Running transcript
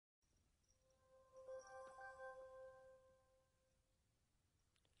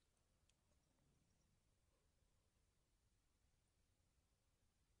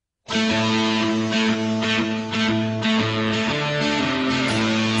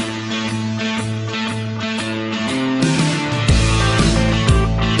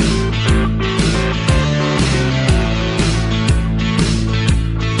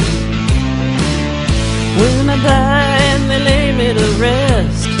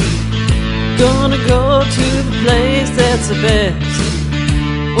gonna go to the place that's the best.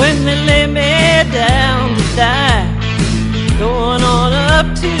 When they lay me down to die, going on up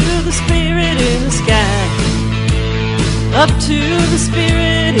to the spirit in the sky. Up to the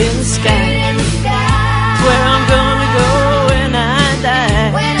spirit in the sky. It's where I'm gonna go when I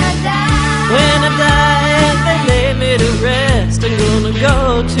die. When I die and they lay me to rest, I'm gonna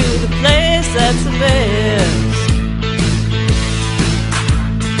go to the place that's the best.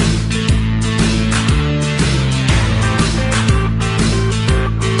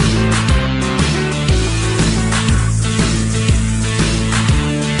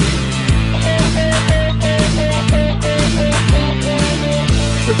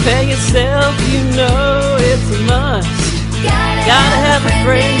 Prepare yourself, you know it's a must. Gotta have a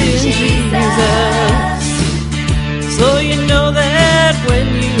friend in Jesus. So you know that when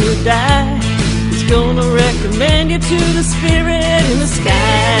you die, He's gonna recommend you to the spirit in